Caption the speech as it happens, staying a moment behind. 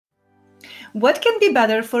What can be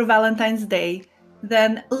better for Valentine's Day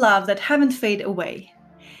than love that haven't faded away?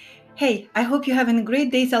 Hey, I hope you're having a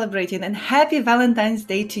great day celebrating, and happy Valentine's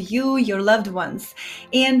Day to you, your loved ones.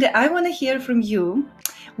 And I want to hear from you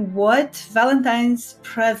what Valentine's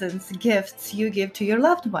presents, gifts you give to your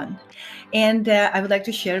loved one. And I would like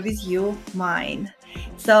to share with you mine.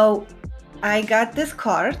 So I got this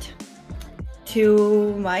card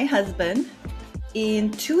to my husband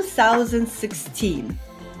in 2016,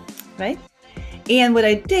 right? And what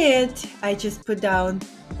I did, I just put down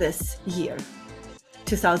this year,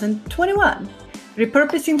 2021.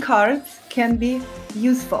 Repurposing cards can be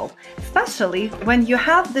useful, especially when you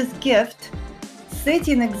have this gift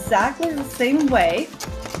sitting exactly the same way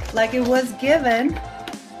like it was given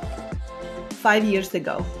 5 years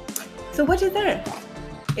ago. So what is there?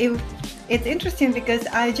 It's interesting because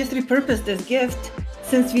I just repurposed this gift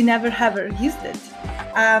since we never ever used it.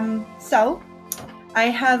 So I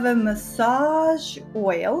have a massage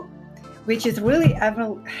oil, which is really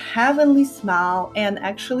heavenly smell, and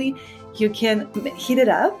actually you can heat it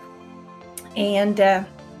up and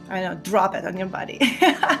drop it on your body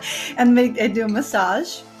and do a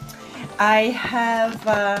massage. I have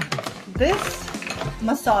this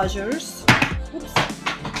massagers. Oops.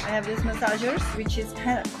 I have this massagers, which is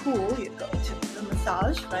kind of cool. You go to the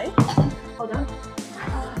massage, right? Hold on.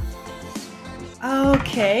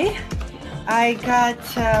 Okay. I got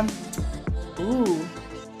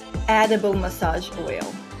edible massage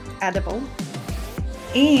oil, edible,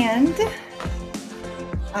 and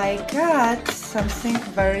I got something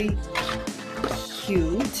very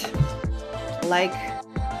cute like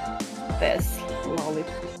this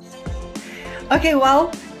lollipops. Okay,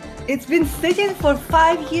 well, it's been sitting for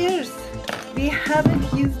 5 years. We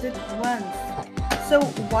haven't used it once, so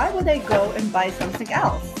why would I go and buy something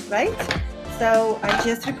else, right? So I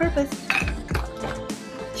just repurposed.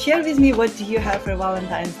 Share with me what do you have for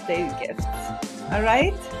Valentine's Day gifts. All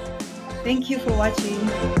right? Thank you for watching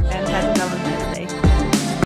and happy Valentine's Day.